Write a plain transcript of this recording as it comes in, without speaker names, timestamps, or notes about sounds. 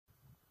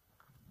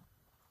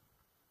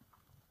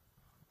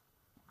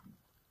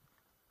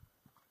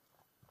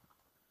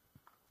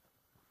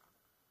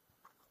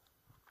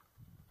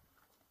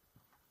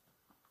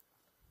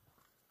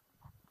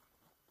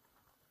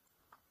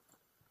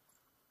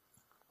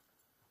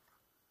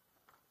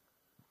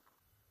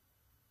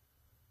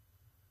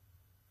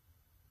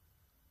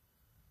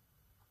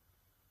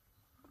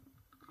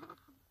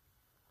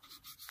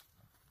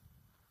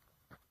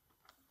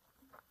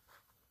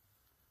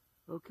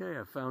Okay,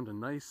 I found a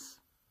nice,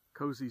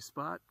 cozy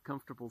spot,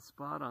 comfortable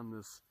spot on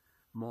this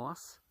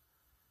moss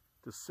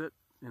to sit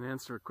and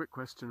answer a quick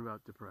question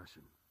about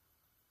depression.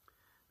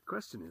 The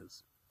question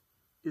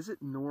is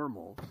it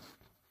normal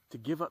to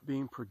give up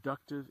being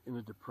productive in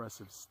a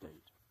depressive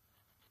state?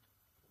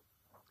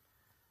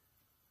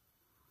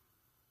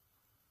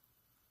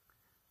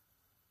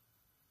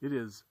 It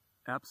is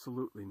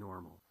absolutely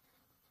normal.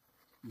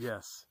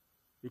 Yes,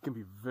 it can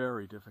be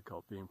very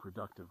difficult being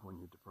productive when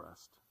you're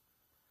depressed.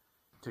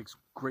 It takes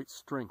great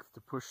strength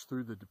to push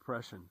through the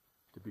depression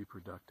to be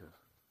productive.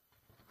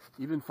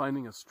 Even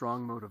finding a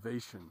strong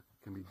motivation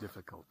can be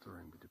difficult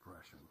during the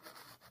depression.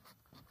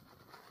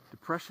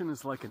 Depression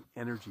is like an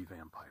energy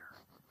vampire,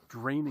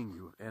 draining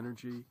you of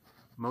energy,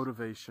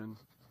 motivation,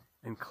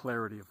 and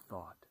clarity of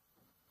thought.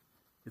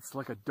 It's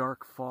like a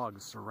dark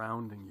fog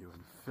surrounding you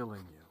and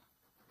filling you,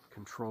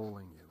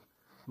 controlling you,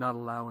 not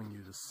allowing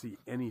you to see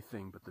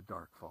anything but the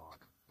dark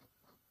fog.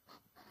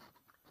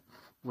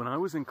 When I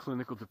was in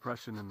clinical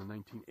depression in the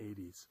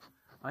 1980s,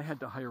 I had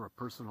to hire a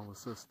personal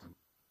assistant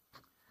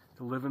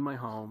to live in my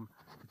home,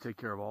 to take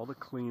care of all the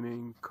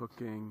cleaning,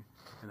 cooking,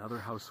 and other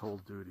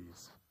household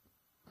duties.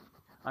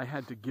 I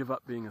had to give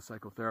up being a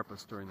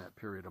psychotherapist during that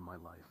period of my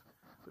life,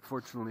 but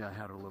fortunately I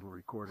had a little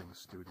recording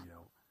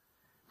studio.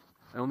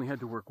 I only had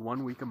to work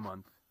 1 week a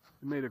month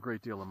and made a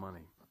great deal of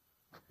money.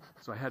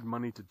 So I had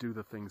money to do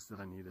the things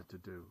that I needed to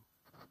do.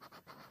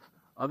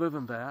 Other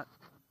than that,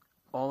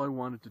 all I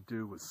wanted to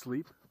do was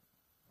sleep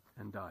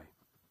and die.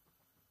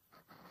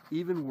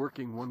 Even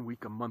working 1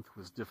 week a month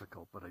was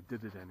difficult, but I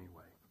did it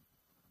anyway.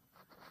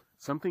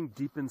 Something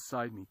deep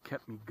inside me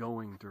kept me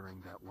going during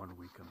that 1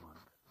 week a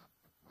month.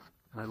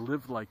 And I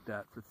lived like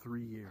that for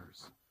 3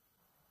 years.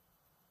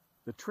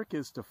 The trick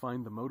is to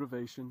find the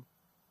motivation,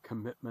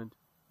 commitment,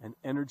 and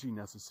energy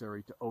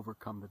necessary to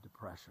overcome the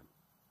depression.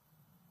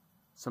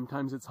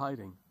 Sometimes it's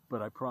hiding,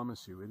 but I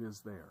promise you it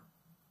is there.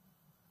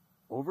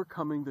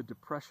 Overcoming the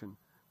depression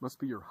must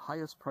be your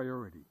highest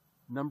priority.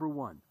 Number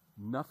one,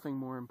 nothing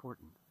more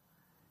important.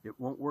 It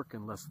won't work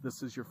unless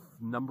this is your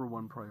number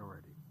one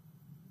priority.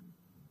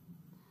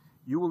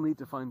 You will need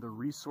to find the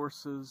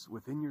resources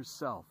within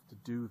yourself to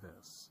do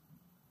this.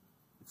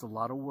 It's a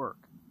lot of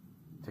work.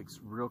 It takes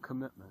real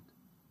commitment.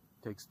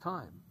 It takes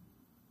time.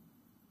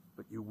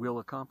 But you will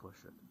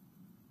accomplish it.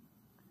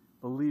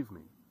 Believe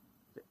me,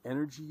 the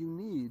energy you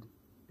need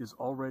is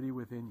already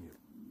within you.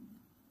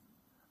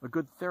 A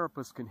good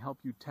therapist can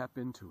help you tap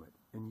into it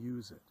and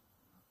use it.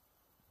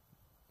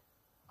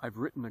 I've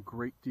written a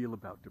great deal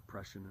about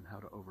depression and how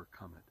to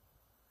overcome it.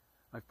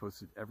 I've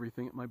posted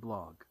everything at my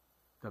blog,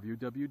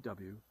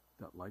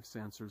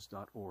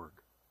 www.lifesanswers.org.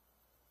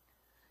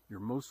 You're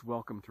most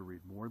welcome to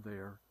read more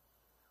there,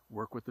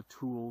 work with the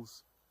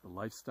tools, the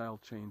lifestyle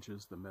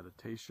changes, the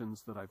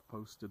meditations that I've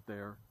posted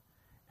there.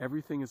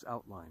 Everything is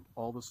outlined.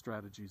 All the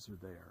strategies are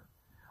there.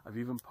 I've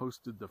even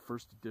posted the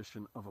first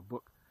edition of a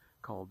book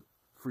called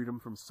Freedom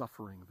from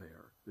Suffering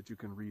there that you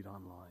can read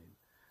online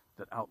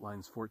that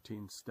outlines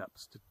 14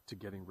 steps to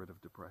getting rid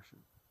of depression.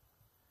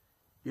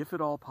 If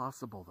at all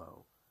possible,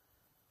 though,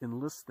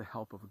 enlist the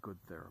help of a good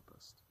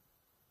therapist.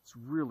 It's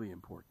really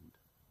important.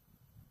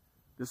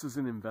 This is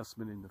an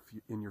investment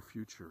in your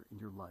future, in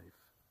your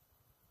life.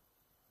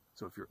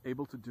 So if you're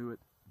able to do it,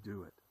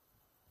 do it.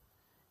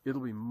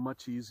 It'll be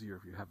much easier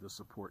if you have the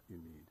support you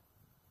need.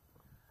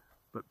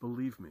 But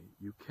believe me,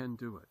 you can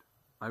do it.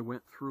 I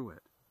went through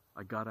it.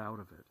 I got out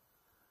of it.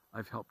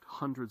 I've helped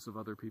hundreds of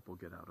other people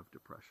get out of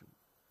depression.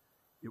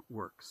 It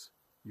works.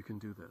 You can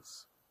do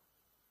this.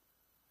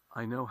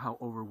 I know how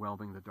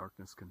overwhelming the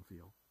darkness can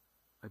feel.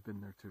 I've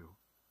been there too.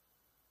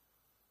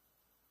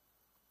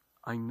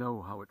 I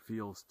know how it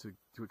feels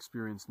to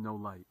experience no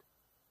light,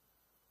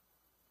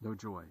 no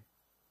joy,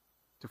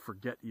 to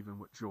forget even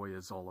what joy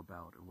is all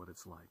about and what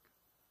it's like.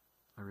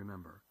 I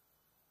remember.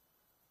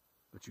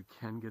 But you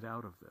can get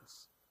out of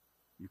this.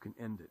 You can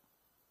end it.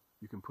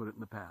 You can put it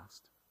in the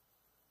past.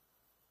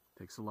 It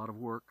takes a lot of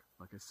work,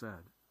 like I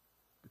said,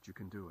 but you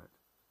can do it.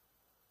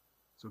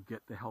 So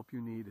get the help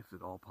you need if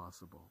at all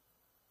possible.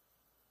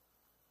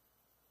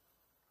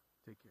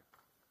 Take care.